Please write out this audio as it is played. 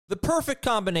The perfect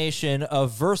combination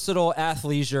of versatile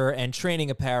athleisure and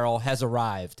training apparel has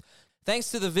arrived.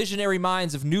 Thanks to the visionary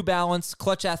minds of New Balance,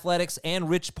 Clutch Athletics, and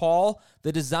Rich Paul,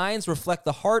 the designs reflect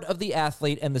the heart of the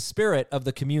athlete and the spirit of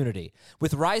the community.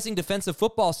 With rising defensive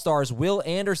football stars Will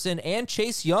Anderson and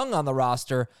Chase Young on the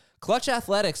roster, Clutch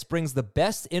Athletics brings the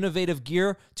best innovative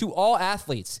gear to all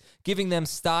athletes, giving them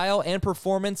style and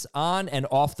performance on and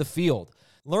off the field.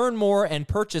 Learn more and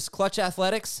purchase Clutch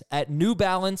Athletics at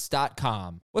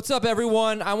newbalance.com. What's up,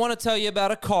 everyone? I want to tell you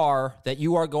about a car that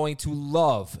you are going to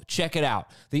love. Check it out.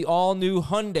 The all-new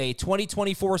Hyundai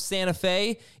 2024 Santa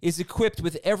Fe is equipped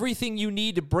with everything you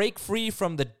need to break free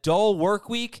from the dull work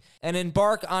week and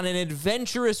embark on an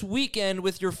adventurous weekend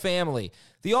with your family.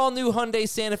 The all-new Hyundai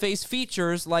Santa Fe's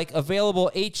features like available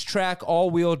H-Track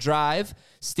all-wheel drive,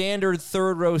 standard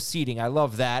third-row seating, I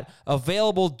love that,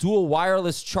 available dual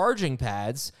wireless charging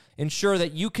pads, ensure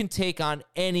that you can take on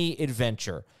any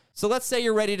adventure. So let's say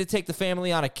you're ready to take the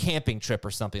family on a camping trip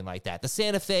or something like that. The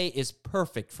Santa Fe is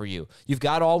perfect for you. You've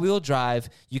got all-wheel drive.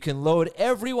 You can load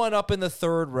everyone up in the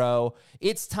third row.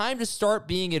 It's time to start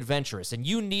being adventurous, and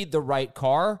you need the right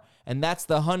car, and that's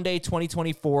the Hyundai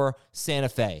 2024 Santa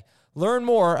Fe. Learn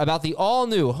more about the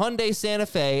all-new Hyundai Santa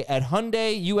Fe at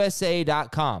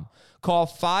HyundaiUSA.com. Call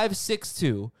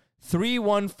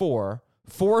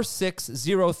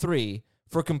 562-314-4603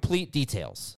 for complete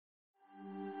details.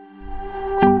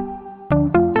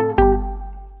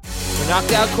 For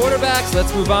knocked out quarterbacks,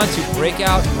 let's move on to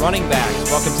breakout running backs.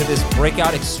 Welcome to this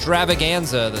breakout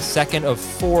extravaganza, the second of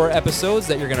 4 episodes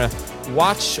that you're going to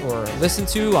watch or listen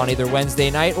to on either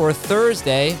Wednesday night or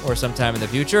Thursday or sometime in the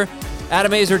future.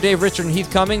 Adam Azer, Dave Richard, and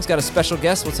Heath Cummings got a special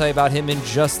guest. We'll tell you about him in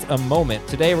just a moment.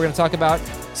 Today, we're going to talk about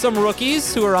some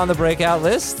rookies who are on the breakout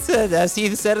list. As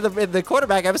Heath said in the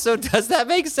quarterback episode, does that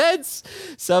make sense?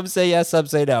 Some say yes, some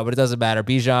say no, but it doesn't matter.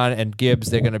 Bijan and Gibbs,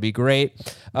 they're going to be great.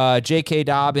 J.K.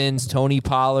 Dobbins, Tony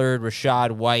Pollard,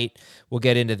 Rashad White. We'll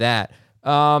get into that.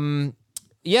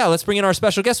 Let's bring in our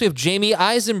special guest. We have Jamie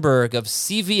Eisenberg of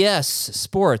CVS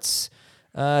Sports.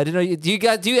 Do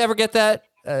you ever get that?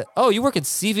 You work at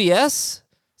CVS?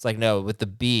 It's like, no, with the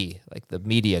B, like the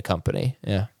media company.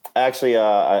 Yeah. Actually,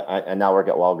 I now work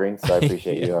at Walgreens, so I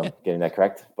appreciate you getting that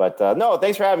correct. But no,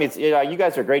 thanks for having me. You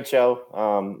guys are a great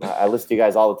show. I listen to you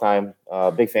guys all the time.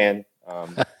 Big fan.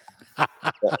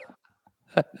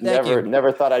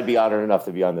 Never thought I'd be honored enough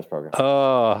to be on this program.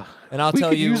 And I'll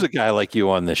tell you, use a guy like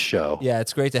you on this show. Yeah,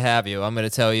 it's great to have you. I'm going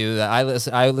to tell you that I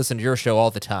listen to your show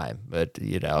all the time, but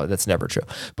that's never true.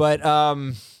 But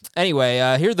anyway,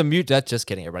 here are the just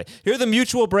kidding, everybody. Here are the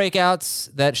mutual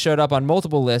breakouts that showed up on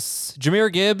multiple lists.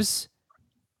 Jahmyr Gibbs.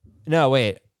 No,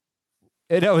 wait.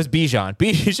 It was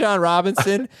Bijan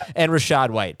Robinson and Rashad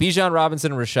White. Bijan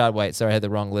Robinson and Rashad White. Sorry, I had the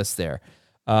wrong list there.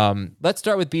 Let's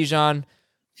start with Bijan.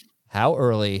 How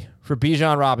early for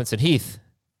Bijan Robinson? Heath.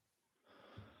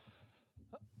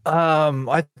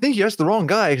 I think you asked the wrong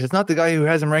guy because it's not the guy who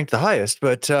has him ranked the highest,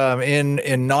 but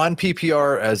in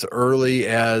non-PPR as early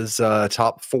as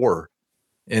top 4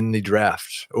 in the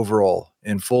draft overall.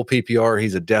 In full PPR,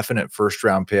 he's a definite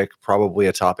first-round pick, probably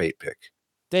a top 8 pick.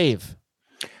 Dave.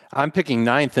 I'm picking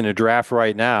 9th in a draft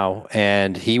right now,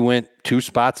 and he went 2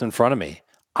 spots in front of me.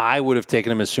 I would have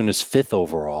taken him as soon as 5th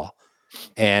overall.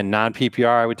 And non-PPR,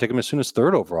 I would take him as soon as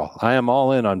 3rd overall. I am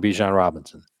all in on Bijan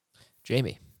Robinson.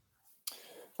 Jamie.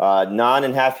 Non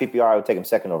and half PPR, I would take him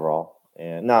 2nd overall.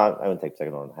 And no, I wouldn't take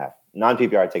 2nd and half.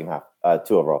 Non-PPR, I'd take him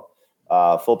 2 overall.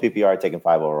 Full PPR, I'd take him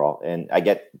 5 overall. And I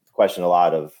get the question a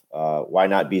lot of why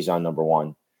not Bijan number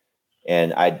 1?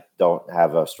 And I don't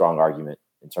have a strong argument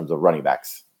in terms of running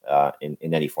backs in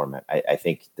any format. I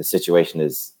think the situation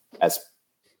is as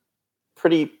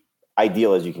pretty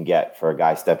ideal as you can get for a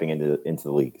guy stepping into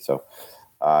the league. So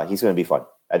he's going to be fun.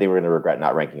 I think we're going to regret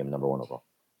not ranking him number 1 overall.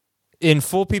 In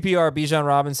full PPR, Bijan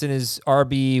Robinson is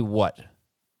RB what?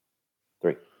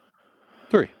 3.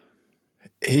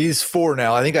 He's 4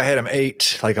 now. I think I had him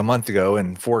 8 like a month ago,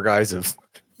 and 4 guys have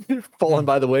fallen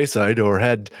by the wayside or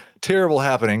had terrible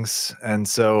happenings. And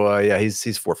so,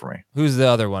 he's 4 for me. Who's the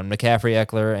other one? McCaffrey,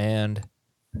 Eckler, and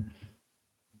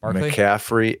Barkley?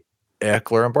 McCaffrey,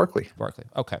 Eckler, and Barkley.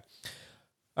 Okay.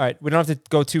 All right. We don't have to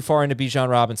go too far into Bijan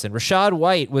Robinson. Rashad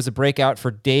White was a breakout for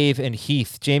Dave and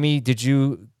Heath. Jamie, did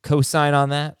you co-sign on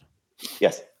that?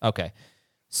 Yes. Okay.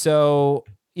 So,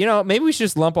 maybe we should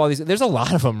just lump all these. There's a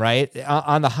lot of them, right?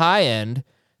 On the high end,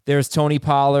 there's Tony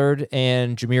Pollard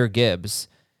and Jahmyr Gibbs.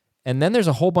 And then there's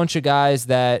a whole bunch of guys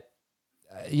that,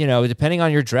 depending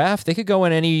on your draft, they could go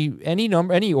in any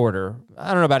number, any order.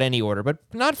 I don't know about any order, but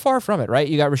not far from it, right?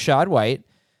 You got Rashad White,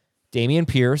 Dameon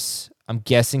Pierce. I'm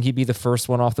guessing he'd be the first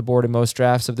one off the board in most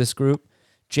drafts of this group.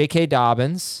 J.K.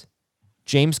 Dobbins,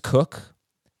 James Cook,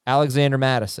 Alexander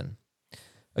Madison.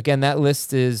 Again, that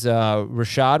list is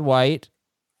Rachaad White,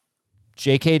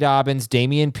 J.K. Dobbins,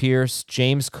 Dameon Pierce,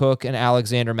 James Cook, and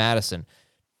Alexander Madison.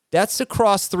 That's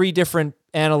across 3 different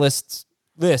analysts'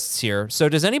 lists here. So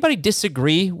does anybody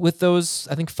disagree with those,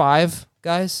 I think, 5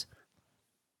 guys?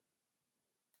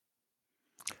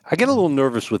 I get a little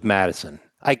nervous with Madison.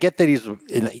 I get that he's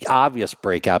an obvious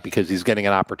breakout because he's getting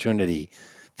an opportunity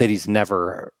that he's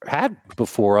never had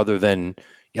before other than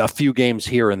a few games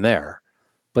here and there.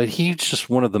 But he's just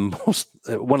one of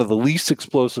the least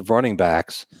explosive running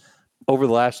backs over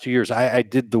the last 2 years. I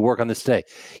did the work on this today.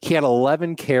 He had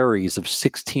 11 carries of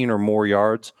 16 or more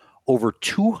yards over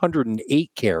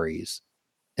 208 carries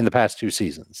in the past 2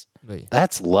 seasons.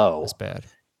 That's low. That's bad.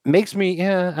 Makes me,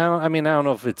 I don't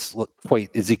know if it's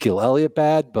quite Ezekiel Elliott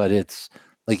bad, but it's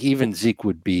like even Zeke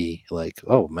would be like,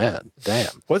 oh man,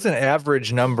 damn. What's an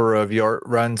average number of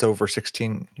runs over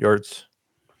 16 yards?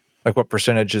 Like what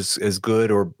percentage is good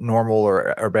or normal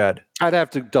or bad? I'd have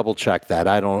to double check that.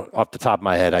 I don't, off the top of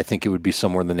my head, I think it would be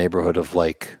somewhere in the neighborhood of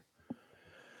like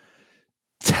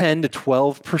 10 to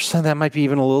 12%. That might be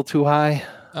even a little too high.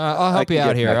 I'll help you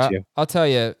out here. I'll tell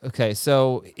you. Okay,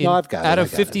 so out of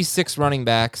 56 running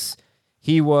backs,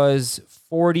 he was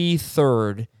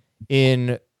 43rd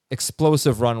in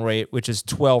explosive run rate, which is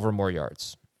 12 or more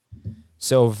yards.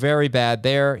 So very bad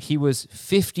there. He was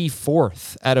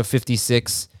 54th out of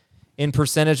 56 in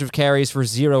percentage of carries for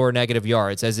 0 or negative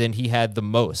yards, as in he had the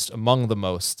most, among the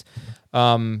most.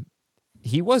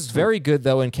 He was very good,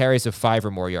 though, in carries of 5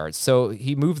 or more yards. So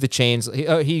he moved the chains.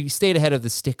 He stayed ahead of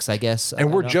the sticks, I guess.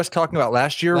 And we're just talking about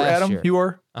last year, Adam? You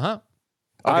were? Uh-huh.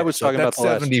 Okay, I was talking about the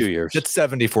last 2 years. It's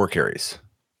 74 carries.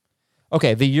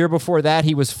 Okay, the year before that,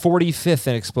 he was 45th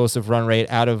in explosive run rate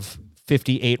out of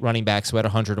 58 running backs who had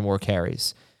 100 or more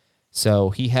carries. So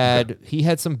he had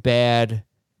some bad.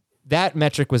 That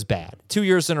metric was bad. 2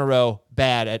 years in a row,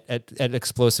 bad at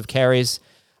explosive carries.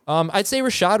 I'd say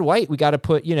Rachaad White, we got to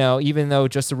put, even though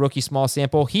just a rookie small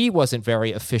sample, he wasn't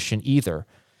very efficient either.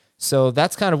 So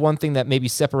that's kind of one thing that maybe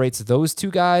separates those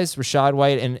 2 guys, Rachaad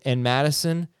White and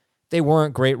Madison. They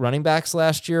weren't great running backs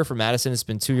last year. For Madison, it's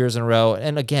been 2 years in a row.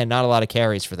 And again, not a lot of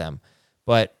carries for them.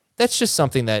 But that's just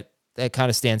something that kind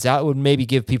of stands out. It would maybe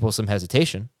give people some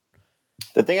hesitation.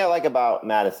 The thing I like about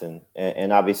Madison,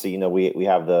 and obviously, we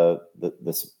have the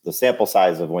sample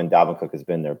size of when Dalvin Cook has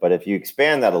been there. But if you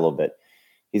expand that a little bit,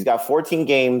 he's got 14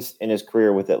 games in his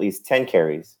career with at least 10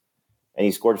 carries, and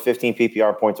he scored 15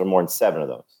 PPR points or more in 7 of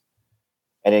those.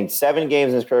 And in 7 games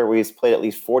in his career where he's played at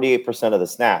least 48% of the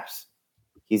snaps,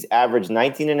 he's averaged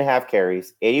 19.5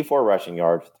 carries, 84 rushing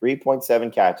yards,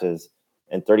 3.7 catches,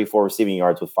 and 34 receiving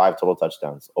yards with 5 total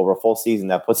touchdowns. Over a full season,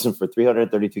 that puts him for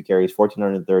 332 carries,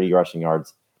 1,430 rushing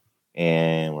yards,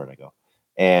 and where did I go?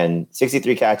 And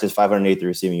 63 catches, 583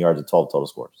 receiving yards, and 12 total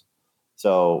scores.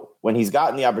 So when he's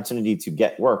gotten the opportunity to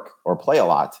get work or play a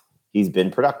lot, he's been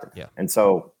productive. Yeah. And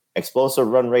so explosive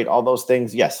run rate, all those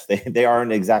things, yes, they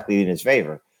aren't exactly in his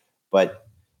favor. But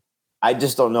I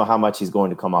just don't know how much he's going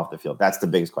to come off the field. That's the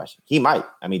biggest question. He might.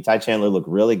 I mean, Ty Chandler looked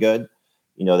really good.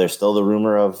 There's still the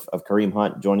rumor of Kareem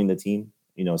Hunt joining the team.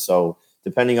 So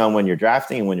depending on when you're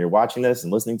drafting and when you're watching this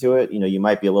and listening to it, you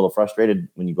might be a little frustrated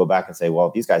when you go back and say,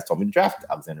 well, these guys told me to draft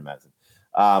Alexander Madison.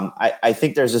 I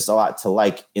think there's just a lot to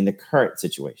like in the current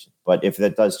situation. But if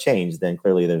that does change, then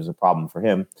clearly there's a problem for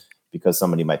him because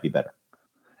somebody might be better.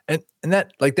 And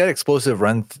that explosive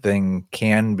run thing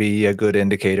can be a good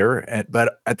indicator.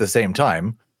 But at the same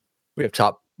time, we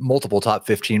have multiple top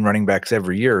 15 running backs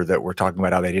every year that we're talking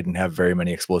about how they didn't have very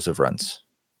many explosive runs.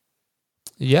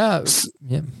 Yeah.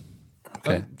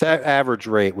 Okay. That average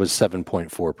rate was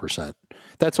 7.4%.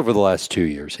 That's over the last 2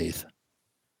 years, Heath.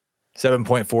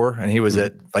 7.4, and he was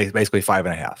at basically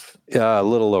 5.5. Yeah, a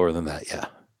little lower than that. Yeah.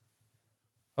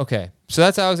 Okay, so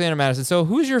that's Alexander Madison. So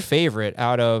who's your favorite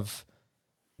out of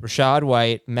Rachaad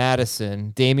White,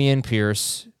 Madison, Dameon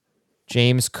Pierce,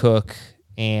 James Cook,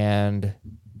 and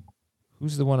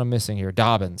who's the one I'm missing here?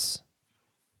 Dobbins.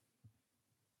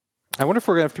 I wonder if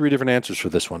we're going to have 3 different answers for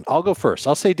this one. I'll go first.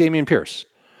 I'll say Dameon Pierce.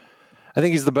 I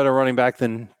think he's the better running back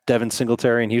than Devin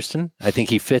Singletary in Houston. I think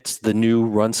he fits the new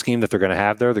run scheme that they're going to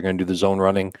have there. They're going to do the zone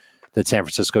running that San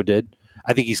Francisco did.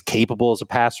 I think he's capable as a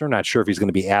passer. Not sure if he's going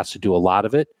to be asked to do a lot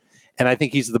of it. And I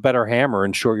think he's the better hammer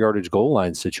in short yardage goal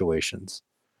line situations.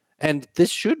 And this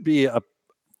should be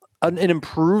an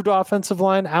improved offensive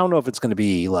line. I don't know if it's going to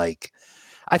be like,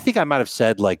 I think I might have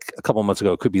said like a couple months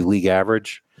ago, it could be league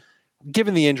average.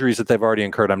 Given the injuries that they've already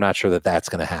incurred, I'm not sure that that's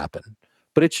going to happen.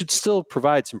 But it should still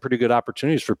provide some pretty good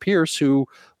opportunities for Pierce, who,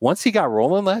 once he got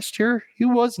rolling last year, he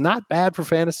was not bad for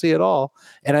fantasy at all.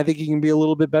 And I think he can be a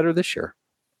little bit better this year.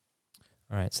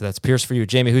 All right, so that's Pierce for you.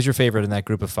 Jamie, who's your favorite in that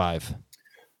group of 5?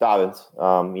 Dobbins.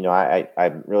 I'm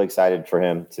really excited for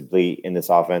him to be in this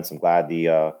offense. I'm glad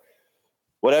the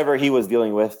whatever he was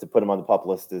dealing with to put him on the PUP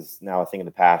list is now a thing of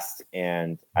the past.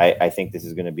 And I think this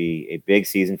is going to be a big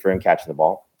season for him catching the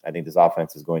ball. I think this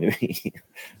offense is going to be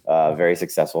very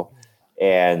successful.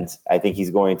 And I think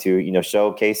he's going to,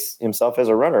 showcase himself as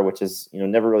a runner, which has,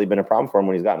 never really been a problem for him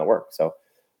when he's gotten to work. So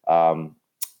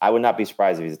I would not be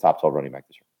surprised if he's a top 12 running back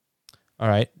this year. All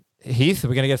right. Heath,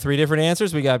 we're going to get 3 different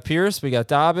answers. We got Pierce, we got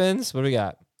Dobbins. What do we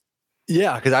got?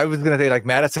 Yeah, because I was going to say like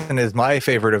Madison is my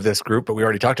favorite of this group, but we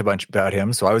already talked a bunch about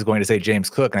him. So I was going to say James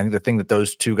Cook. And I think the thing that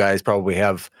those two guys probably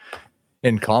have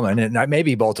in common, and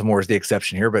maybe Baltimore is the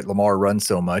exception here, but Lamar runs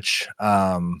so much.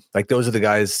 Like those are the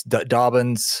guys,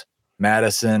 Dobbins,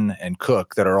 Madison, and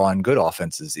Cook that are on good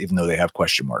offenses, even though they have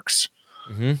question marks.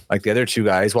 Mm-hmm. Like the other two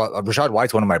guys, well, Rachaad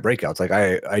White's one of my breakouts. Like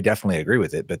I definitely agree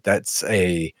with it, but that's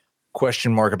a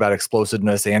question mark about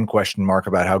explosiveness and question mark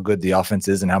about how good the offense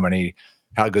is and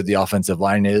how good the offensive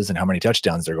line is and how many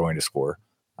touchdowns they're going to score.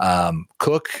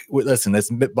 Cook, listen, this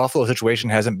Buffalo situation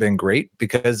hasn't been great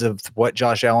because of what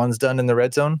Josh Allen's done in the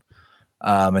red zone.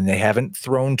 And they haven't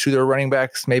thrown to their running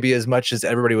backs maybe as much as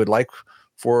everybody would like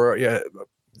for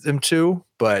them to,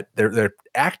 but they're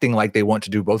acting like they want to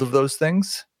do both of those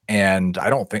things. And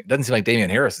it doesn't seem like Damian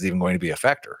Harris is even going to be a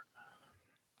factor.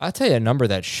 I'll tell you a number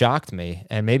that shocked me.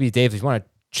 And maybe Dave, if you want to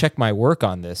check my work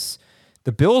on this,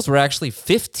 the Bills were actually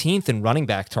 15th in running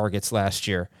back targets last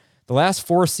year. The last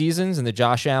 4 seasons in the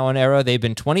Josh Allen era, they've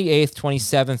been 28th,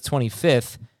 27th,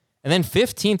 25th, and then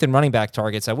 15th in running back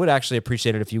targets. I would actually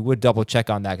appreciate it if you would double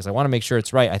check on that because I want to make sure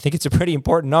it's right. I think it's a pretty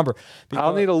important number.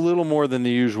 I'll need a little more than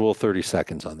the usual 30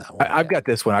 seconds on that one. I've got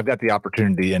this one. I've got the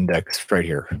opportunity index right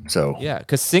here. So yeah,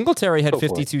 because Singletary had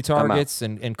 52 targets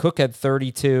and Cook had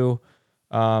 32.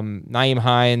 Nyheim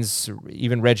Hines,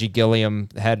 even Reggie Gilliam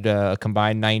had a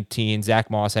combined 19. Zach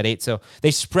Moss had 8. So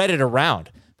they spread it around,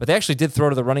 but they actually did throw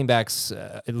to the running backs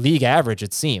league average,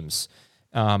 it seems.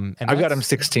 And I've got him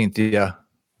 16th. Yeah.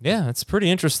 Yeah, that's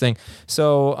pretty interesting.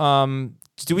 So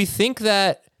do we think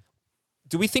that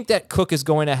Cook is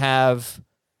going to have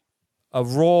a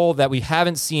role that we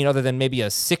haven't seen other than maybe a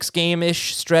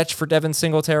 6-game-ish stretch for Devin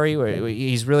Singletary, where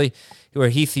he's really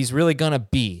going to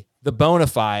be the bona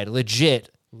fide,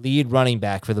 legit lead running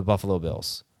back for the Buffalo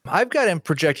Bills? I've got him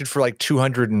projected for like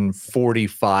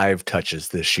 245 touches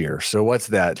this year. So what's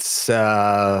that?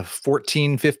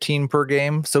 14, 15 per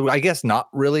game. So I guess not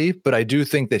really, but I do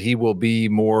think that he will be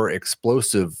more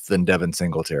explosive than Devin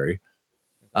Singletary.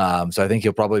 So I think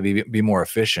he'll probably be more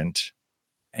efficient.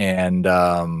 And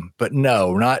but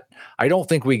I don't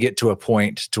think we get to a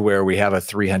point to where we have a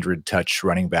 300 touch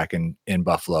running back in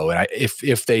Buffalo. And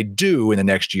if they do in the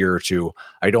next year or two,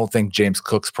 I don't think James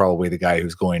Cook's probably the guy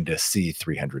who's going to see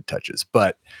 300 touches,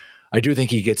 but I do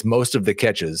think he gets most of the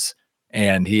catches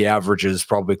and he averages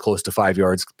probably close to 5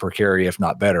 yards per carry, if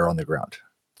not better, on the ground.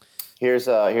 Here's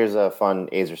a fun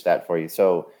Azer stat for you.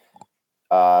 So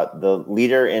the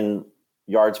leader in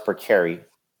yards per carry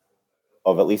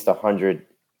of at least 100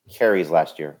 carries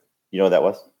last year. You know what that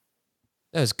was?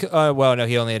 That was no,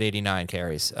 he only had 89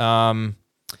 carries.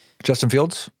 Justin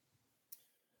Fields?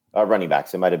 Running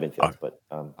backs. It might have been Fields, but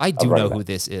I do know who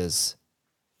this is.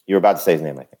 You were about to say his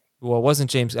name, I think. Well, it wasn't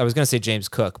James. I was going to say James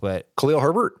Cook, but Khalil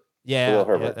Herbert. Yeah,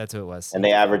 that's who it was. And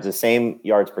they averaged the same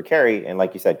yards per carry, and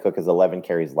like you said, Cook is 11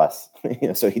 carries less.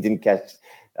 So he didn't get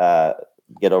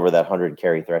over that 100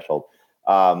 carry threshold.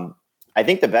 I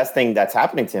think the best thing that's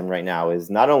happening to him right now is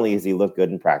not only does he look good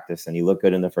in practice and he looked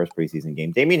good in the first preseason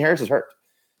game, Damian Harris is hurt,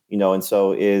 and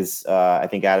so is I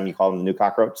think Adam, you called him the new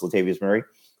cockroach, Latavius Murray.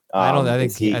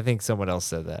 I think someone else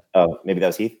said that. Oh, maybe that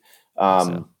was Heath.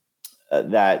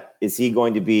 That is he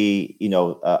going to be,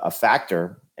 a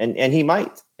factor, and he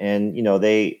might, and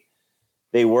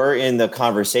they were in the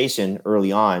conversation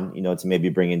early on, to maybe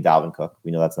bring in Dalvin Cook.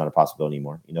 We know that's not a possibility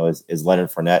anymore. Is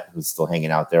Leonard Fournette, who's still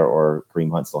hanging out there, or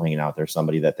Kareem Hunt still hanging out there,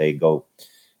 somebody that they go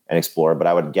and explore? But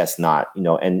I would guess not.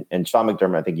 And Sean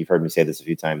McDermott, I think you've heard me say this a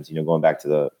few times. Going back to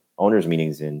the owners'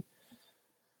 meetings in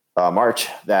March,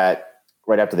 that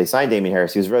right after they signed Damian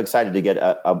Harris, he was really excited to get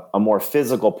a more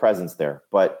physical presence there.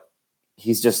 But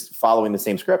he's just following the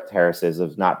same script Harris is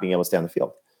of not being able to stay on the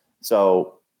field.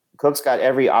 So Cook's got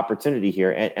every opportunity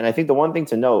here. And I think the one thing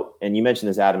to note, and you mentioned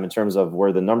this, Adam, in terms of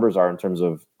where the numbers are in terms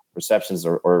of receptions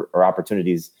or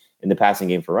opportunities in the passing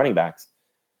game for running backs,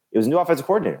 it was a new offensive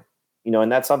coordinator,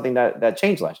 and that's something that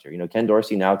changed last year. Ken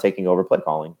Dorsey now taking over play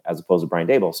calling as opposed to Brian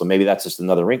Daboll. So maybe that's just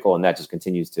another wrinkle, and that just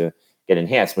continues to get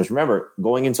enhanced. But remember,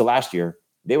 going into last year,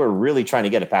 they were really trying to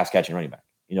get a pass catching running back.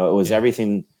 It was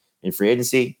everything in free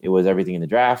agency. It was everything in the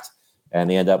draft. and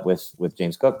they end up with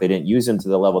James Cook. They didn't use him to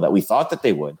the level that we thought that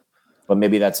they would, but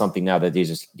maybe that's something now that they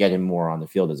just get him more on the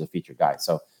field as a featured guy.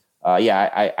 So,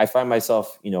 I find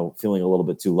myself, feeling a little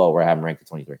bit too low where I have him ranked at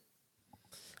 23.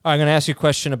 I'm going to ask you a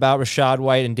question about Rachaad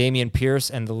White and Dameon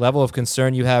Pierce and the level of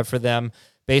concern you have for them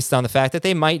based on the fact that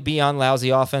they might be on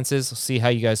lousy offenses. We'll see how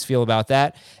you guys feel about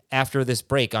that after this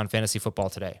break on Fantasy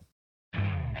Football Today.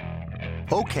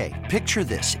 Okay, picture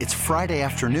this. It's Friday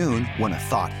afternoon when a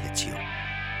thought hits you.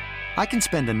 I can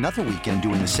spend another weekend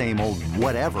doing the same old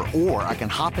whatever, or I can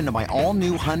hop into my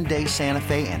all-new Hyundai Santa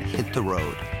Fe and hit the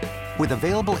road. With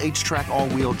available H-Track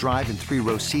all-wheel drive and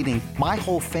 3-row seating, my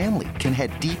whole family can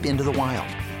head deep into the wild.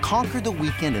 Conquer the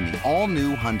weekend in the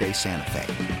all-new Hyundai Santa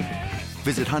Fe.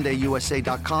 Visit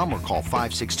HyundaiUSA.com or call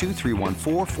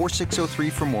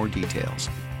 562-314-4603 for more details.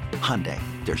 Hyundai,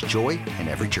 there's joy in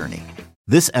every journey.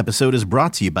 This episode is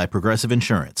brought to you by Progressive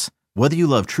Insurance. Whether you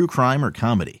love true crime or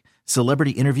comedy,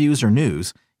 celebrity interviews or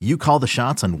news, you call the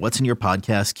shots on what's in your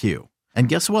podcast queue. And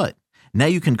guess what? Now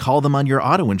you can call them on your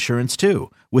auto insurance too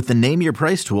with the Name Your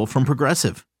Price tool from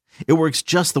Progressive. It works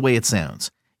just the way it sounds.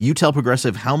 You tell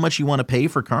Progressive how much you want to pay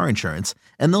for car insurance,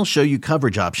 and they'll show you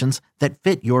coverage options that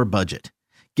fit your budget.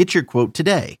 Get your quote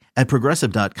today at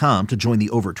Progressive.com to join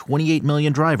the over 28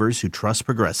 million drivers who trust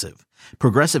Progressive.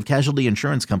 Progressive Casualty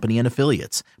Insurance Company and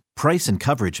Affiliates. Price and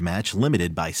coverage match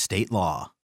limited by state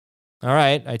law. All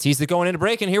right, I teased it going into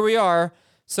break, and here we are.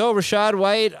 So Rachaad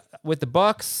White with the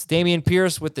Bucks, Dameon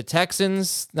Pierce with the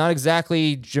Texans. Not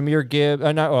exactly Jahmyr Gibbs.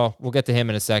 We'll get to him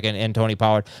in a second, and Tony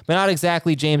Pollard. But not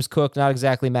exactly James Cook, not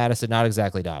exactly Madison, not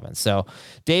exactly Dobbins. So,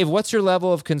 Dave, what's your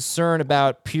level of concern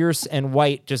about Pierce and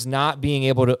White just not being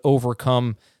able to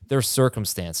overcome their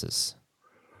circumstances?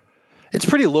 It's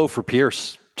pretty low for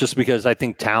Pierce, just because I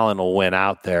think talent will win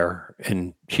out there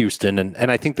in Houston,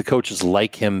 and I think the coaches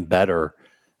like him better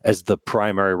as the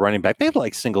primary running back. They'd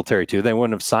like Singletary too. They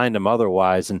wouldn't have signed him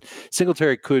otherwise. And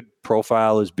Singletary could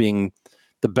profile as being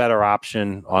the better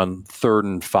option on 3rd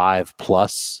and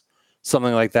 5+,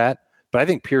 something like that. But I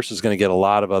think Pierce is going to get a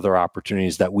lot of other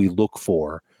opportunities that we look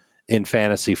for in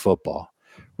fantasy football.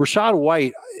 Rachaad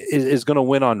White is going to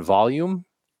win on volume.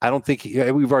 I don't think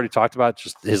we've already talked about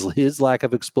just his lack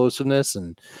of explosiveness.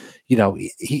 And,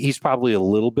 he's probably a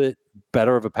little bit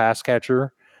better of a pass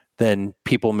catcher than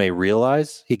people may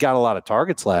realize. He got a lot of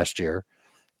targets last year.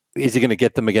 Is he going to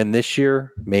get them again this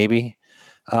year? Maybe.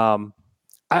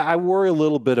 I worry a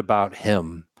little bit about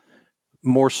him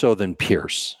more so than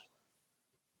Pierce.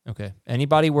 Okay.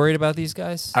 Anybody worried about these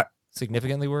guys?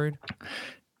 Significantly worried?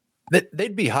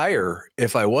 They'd be higher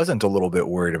if I wasn't a little bit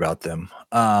worried about them.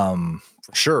 For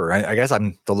sure. I guess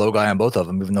I'm the low guy on both of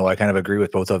them, even though I kind of agree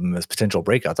with both of them as potential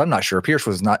breakouts. I'm not sure. Pierce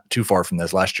was not too far from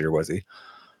this last year, was he?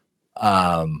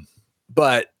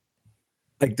 But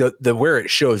like the where it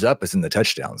shows up is in the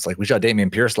touchdowns. Like we saw Dameon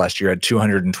Pierce last year had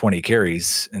 220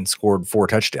 carries and scored 4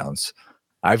 touchdowns.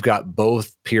 I've got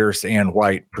both Pierce and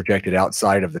White projected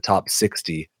outside of the top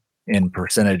 60 in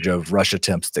percentage of rush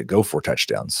attempts that go for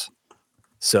touchdowns.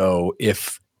 So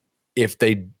if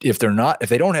they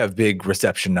don't have big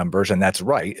reception numbers, and that's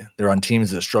right, they're on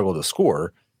teams that struggle to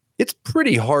score, it's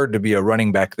pretty hard to be a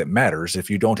running back that matters if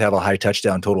you don't have a high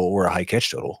touchdown total or a high catch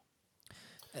total.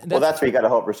 Well, that's where you got to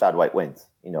hope Rachaad White wins.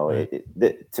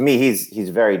 To me, he's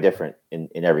very different in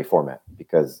every format,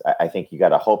 because I think you got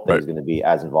to hope that he's going to be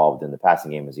as involved in the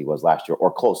passing game as he was last year or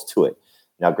close to it.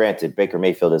 Now, granted, Baker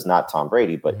Mayfield is not Tom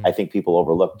Brady, but I think people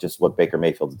overlook just what Baker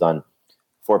Mayfield's done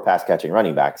for pass catching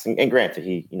running backs. And granted,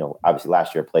 he, obviously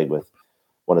last year played with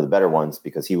one of the better ones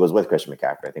because he was with Christian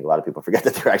McCaffrey. I think a lot of people forget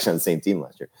that they're actually on the same team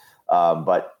last year.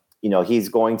 But he's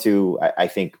going to, I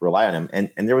think, rely on him.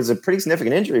 And there was a pretty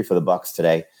significant injury for the Bucs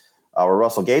today where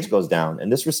Russell Gage goes down.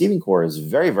 And this receiving core is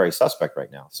very, very suspect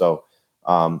right now. So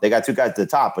they got 2 guys at the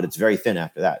top, but it's very thin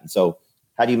after that. And so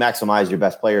how do you maximize your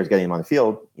best players getting him on the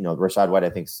field? Rachaad White, I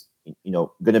think, is,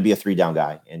 going to be a 3-down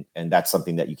guy. And that's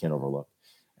something that you can't overlook.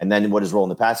 And then what his role in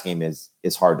the pass game is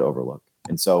hard to overlook.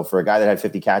 And so for a guy that had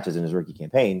 50 catches in his rookie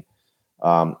campaign,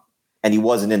 and he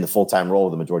wasn't in the full-time role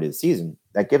the majority of the season,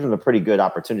 that gives him a pretty good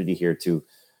opportunity here to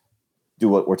do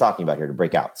what we're talking about here, to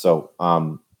break out. So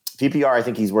PPR, I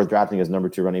think he's worth drafting as number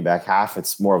 2 running back. Half,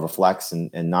 it's more of a flex,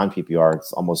 and non-PPR,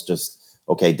 it's almost just,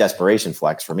 desperation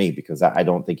flex for me, because I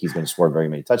don't think he's going to score very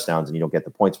many touchdowns, and you don't get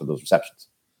the points for those receptions.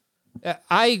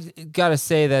 I got to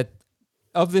say that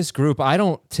of this group, I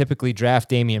don't typically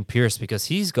draft Dameon Pierce because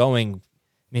he's going,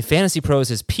 Fantasy Pros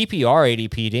is PPR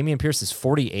ADP. Dameon Pierce is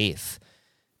 48th.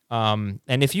 And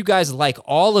if you guys like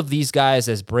all of these guys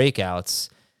as breakouts,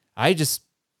 I just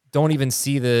don't even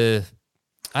see the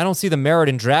merit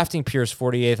in drafting Pierce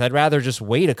 48th. I'd rather just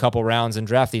wait a couple rounds and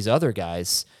draft these other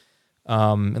guys.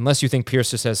 unless you think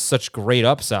Pierce just has such great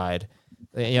upside.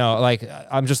 Like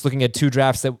I'm just looking at 2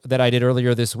 drafts that I did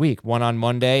earlier this week, one on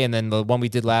Monday, and then the one we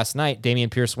did last night. Damian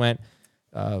Pierce went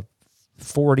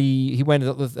 40. He went,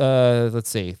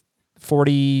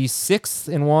 46th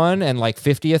in one and like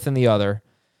 50th in the other.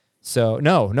 So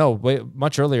no,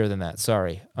 much earlier than that.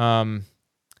 Sorry.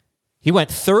 He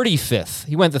went 35th.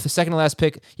 He went the second to last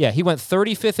pick. Yeah, he went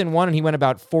 35th in one, and he went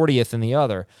about 40th in the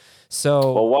other.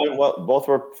 So both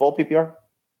were full PPR,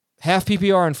 half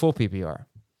PPR and full PPR.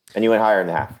 And you went higher in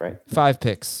the half, right? 5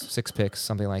 picks, 6 picks,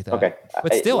 something like that. Okay,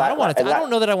 but still, I don't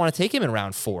know that I want to take him in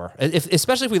round 4.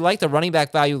 Especially if we like the running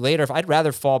back value later. If I'd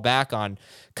rather fall back on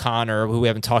Connor, who we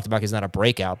haven't talked about, he's not a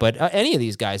breakout. But any of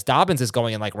these guys, Dobbins is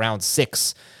going in like round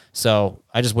 6, so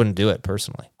I just wouldn't do it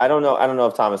personally. I don't know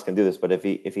if Thomas can do this, but if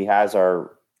he has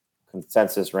our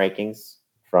consensus rankings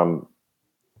from,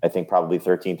 I think probably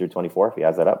 13 through 24, if he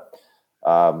has that up,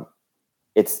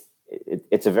 it's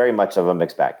a very much of a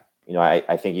mixed bag.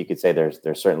 I think you could say there's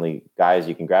certainly guys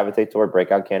you can gravitate toward,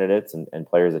 breakout candidates and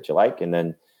players that you like. And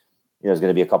then, there's going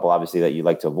to be a couple obviously that you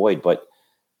like to avoid, but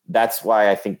that's why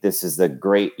I think this is the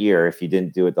great year. If you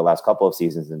didn't do it the last couple of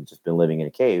seasons and just been living in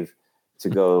a cave, to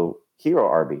go hero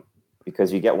RB,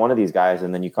 because you get one of these guys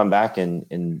and then you come back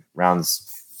in rounds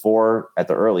 4 at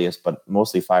the earliest, but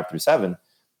mostly 5 through 7.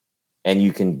 And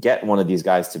you can get one of these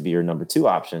guys to be your number 2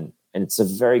 option. And it's a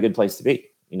very good place to be,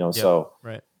 so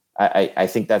right. I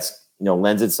think that's,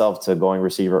 lends itself to going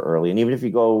receiver early. And even if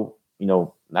you go, I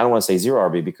don't want to say zero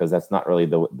RB because that's not really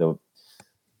the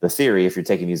theory if you're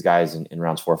taking these guys in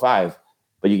rounds 4 or 5,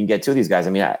 but you can get 2 of these guys.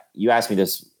 I mean, you asked me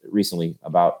this recently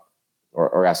about,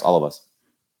 or asked all of us,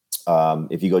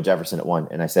 if you go Jefferson at 1,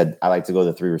 and I said, I like to go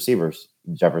the 3 receivers,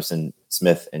 Jefferson,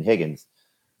 Smith, and Higgins,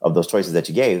 of those choices that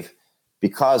you gave,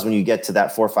 because when you get to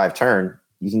that 4-5 turn,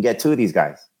 you can get 2 of these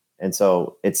guys. And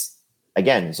so it's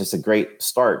just a great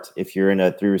start if you're in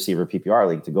a 3 receiver PPR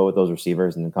league to go with those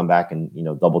receivers and then come back and,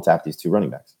 double tap these 2 running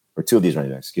backs, or 2 of these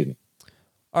running backs, excuse me.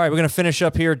 All right, we're going to finish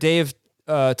up here. Dave,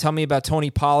 tell me about Tony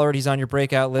Pollard. He's on your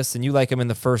breakout list, and you like him in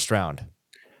the first round.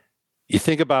 You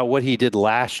think about what he did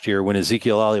last year when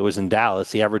Ezekiel Elliott was in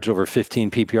Dallas. He averaged over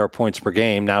 15 PPR points per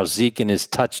game. Now Zeke and his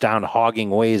touchdown hogging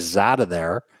ways is out of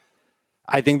there.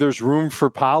 I think there's room for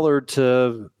Pollard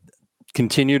to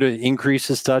continue to increase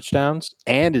his touchdowns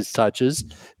and his touches,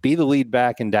 be the lead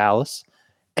back in Dallas,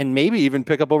 and maybe even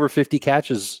pick up over 50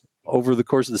 catches over the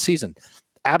course of the season.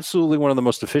 Absolutely one of the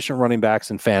most efficient running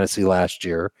backs in fantasy last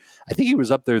year. I think he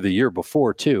was up there the year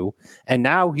before too. And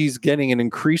now he's getting an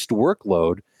increased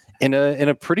workload in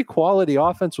a pretty quality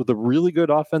offense with a really good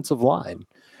offensive line.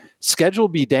 Schedule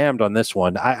be damned on this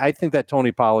one. I think that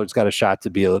Tony Pollard's got a shot to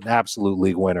be an absolute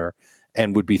league winner,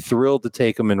 and would be thrilled to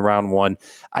take him in round 1.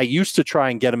 I used to try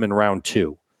and get him in round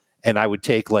 2, and I would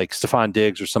take like Stephon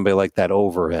Diggs or somebody like that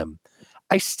over him.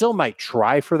 I still might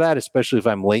try for that, especially if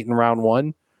I'm late in round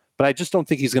 1, but I just don't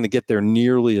think he's going to get there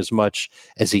nearly as much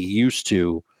as he used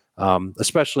to,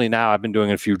 especially now. I've been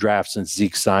doing a few drafts since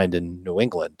Zeke signed in New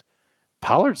England.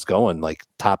 Pollard's going like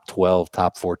top 12,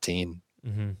 top 14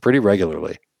 pretty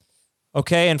regularly.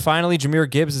 Okay, and finally, Jahmyr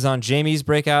Gibbs is on Jamie's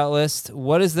breakout list.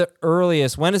 When is the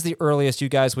earliest you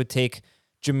guys would take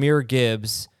Jahmyr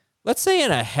Gibbs, let's say in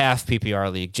a half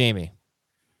PPR league? Jamie?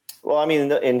 Well, I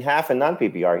mean, in half and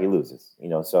non-PPR, he loses.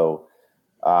 So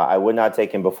I would not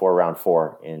take him before round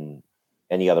 4 in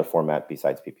any other format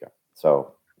besides PPR.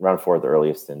 So round 4 the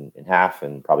earliest in half,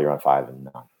 and probably round 5 in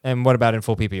non. And what about in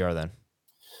full PPR then?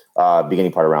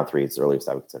 Beginning part of round 3 is the earliest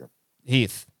I would consider.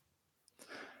 Heath?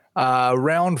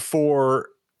 Round 4,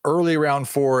 early round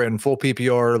 4 in full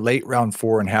PPR, late round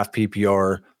 4 in half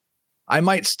PPR. I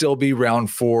might still be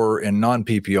round 4 in non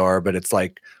PPR, but it's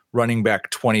like running back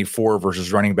 24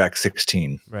 versus running back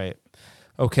 16. Right.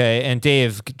 Okay. And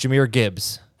Dave, Jahmyr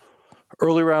Gibbs.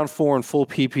 Early round 4 in full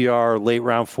PPR, late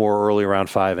round 4, early round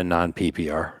 5 in non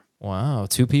PPR. Wow,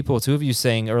 2 of you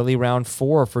saying early round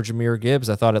 4 for Jahmyr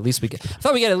Gibbs. I thought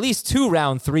we get at least 2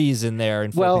 round 3s in there.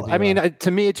 Well, I mean,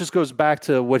 to me, it just goes back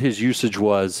to what his usage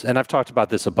was, and I've talked about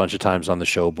this a bunch of times on the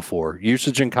show before.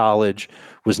 Usage in college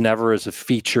was never as a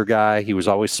feature guy. He was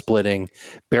always splitting,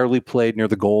 barely played near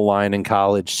the goal line in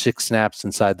college, 6 snaps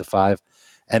inside the 5,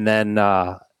 and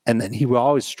then he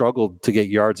always struggled to get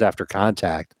yards after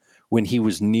contact when he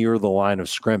was near the line of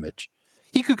scrimmage.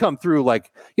 He could come through like,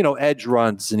 edge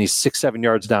runs and he's 6-7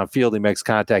 yards downfield. He makes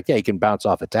contact. Yeah, he can bounce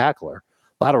off a tackler.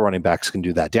 A lot of running backs can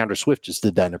do that. DeAndre Swift just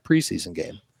did that in a preseason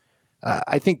game.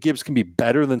 I think Gibbs can be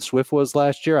better than Swift was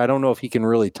last year. I don't know if he can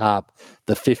really top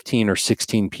the 15 or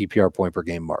 16 PPR point per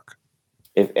game mark.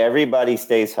 If everybody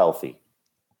stays healthy,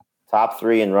 top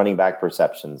 3 in running back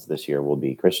perceptions this year will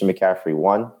be Christian McCaffrey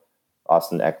 1,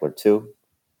 Austin Eckler 2,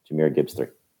 Jahmyr Gibbs 3.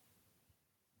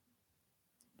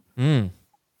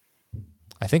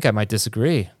 I think I might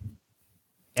disagree.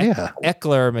 Yeah.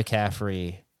 Eckler,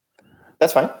 McCaffrey.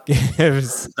 That's fine.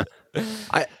 Gibbs.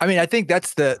 I mean, I think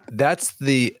that's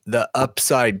the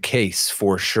upside case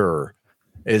for sure.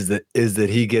 Is that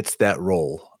he gets that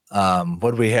role?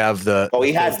 What do we have?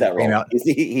 He has that role.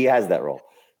 He has that role.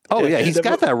 Oh yeah, he's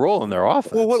got that role in their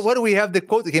offense. Well, what do we have? The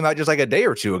quote that came out just like a day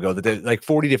or two ago that like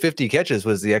 40 to 50 catches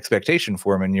was the expectation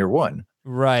for him in year one.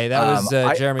 Right, that was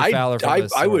Jeremy Fowler.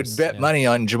 I would bet money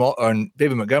on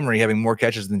David Montgomery having more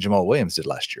catches than Jamal Williams did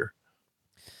last year.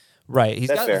 Right, he's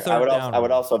That's got fair. the third down. I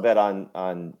would also bet on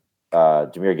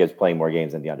Jahmyr Gibbs playing more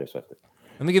games than DeAndre Swift.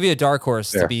 Let me give you a dark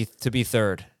horse to be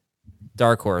third.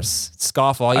 Dark horse.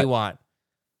 Scoff all you want.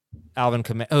 Alvin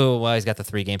Kamara. Oh, well, he's got the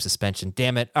 3-game suspension.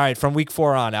 Damn it. All right, from week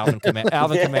 4 on, Alvin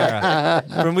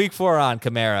Kamara. From week 4 on,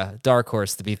 Kamara. Dark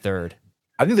horse to be third.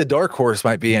 I think the dark horse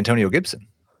might be Antonio Gibson.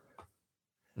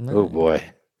 Oh, boy.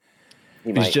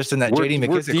 He's just in that J.D. McKissick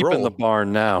we're deep role. in the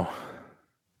barn now.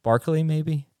 Barkley,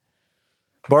 maybe?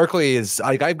 Barkley is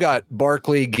like I've got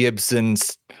Barkley, Gibson,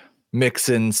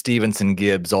 Mixon, Stevenson,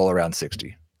 Gibbs all around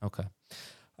 60. Okay.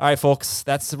 All right, folks,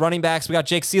 that's the running backs. We got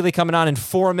Jake Seeley coming on in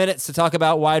 4 minutes to talk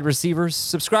about wide receivers.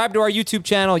 Subscribe to our YouTube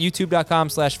channel,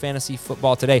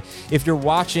 youtube.com/fantasyfootball today. If you're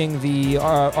watching the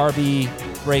RB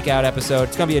Breakout episode,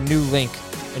 it's going to be a new link,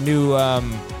 a new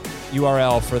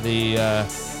URL for the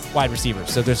wide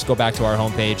receivers. So just go back to our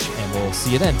homepage, and we'll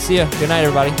see you then. See ya. Good night,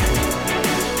 everybody.